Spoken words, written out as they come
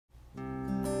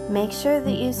Make sure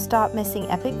that you stop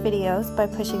missing epic videos by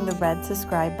pushing the red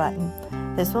subscribe button.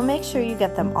 This will make sure you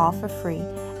get them all for free.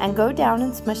 And go down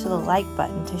and smush the like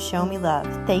button to show me love.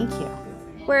 Thank you.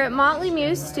 We're at Motley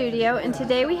Muse Studio, and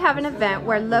today we have an event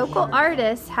where local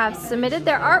artists have submitted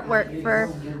their artwork for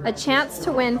a chance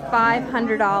to win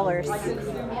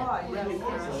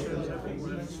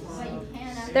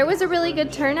 $500. There was a really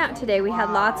good turnout today. We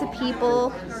had lots of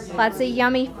people, lots of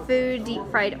yummy food, deep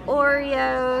fried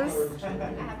Oreos,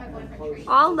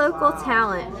 all local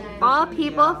talent, all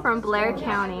people from Blair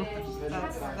County.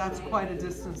 That's quite a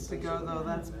distance to go, though.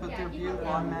 But they're beautiful.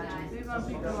 I imagine. These are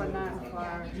people are not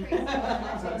far. You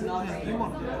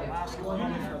want to ask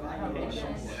money for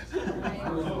vacation. You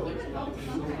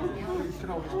could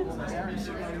always go there and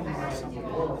see if you want something.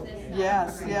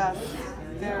 Yes, yes.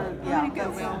 Very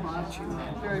good.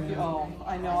 Oh,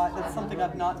 I know. That's something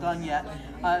I've not done yet.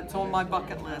 It's on my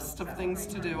bucket list of things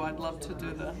to do. I'd love to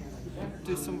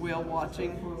do some whale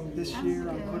watching. This year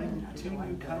I'm putting 2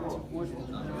 new kinds of wood in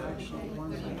the direction of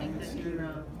ones that can steer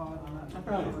out of pot.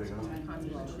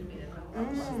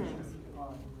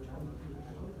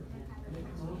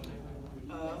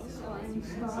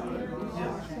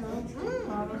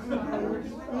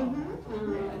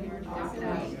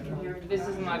 This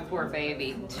is my poor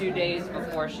baby. 2 days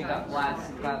before she got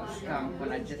blasted by the skunk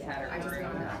when I just had her.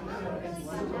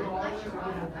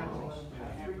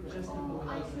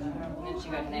 And she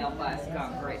got nailed by a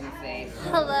skunk right in the face.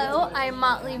 Hello, I'm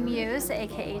Motley Muse,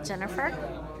 aka Jennifer.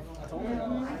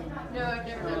 No, I've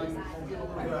never done that.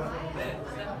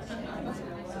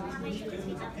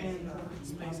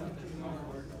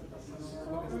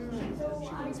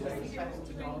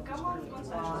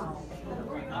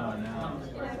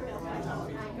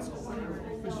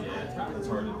 Yeah, it's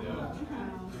hard to do.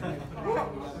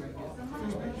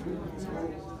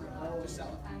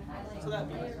 So that'd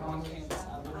be like 1 can.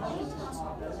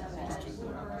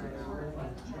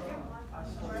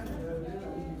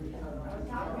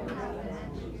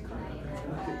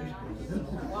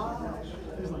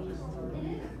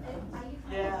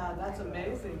 Yeah, that's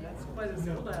amazing. That's quite a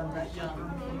skill to have that young.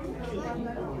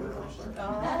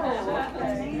 Oh,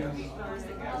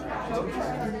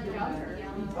 okay.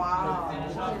 Wow.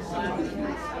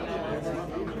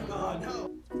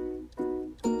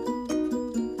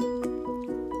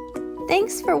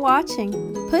 Thanks for watching.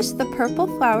 Push the purple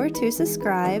flower to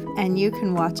subscribe and you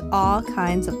can watch all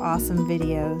kinds of awesome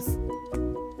videos.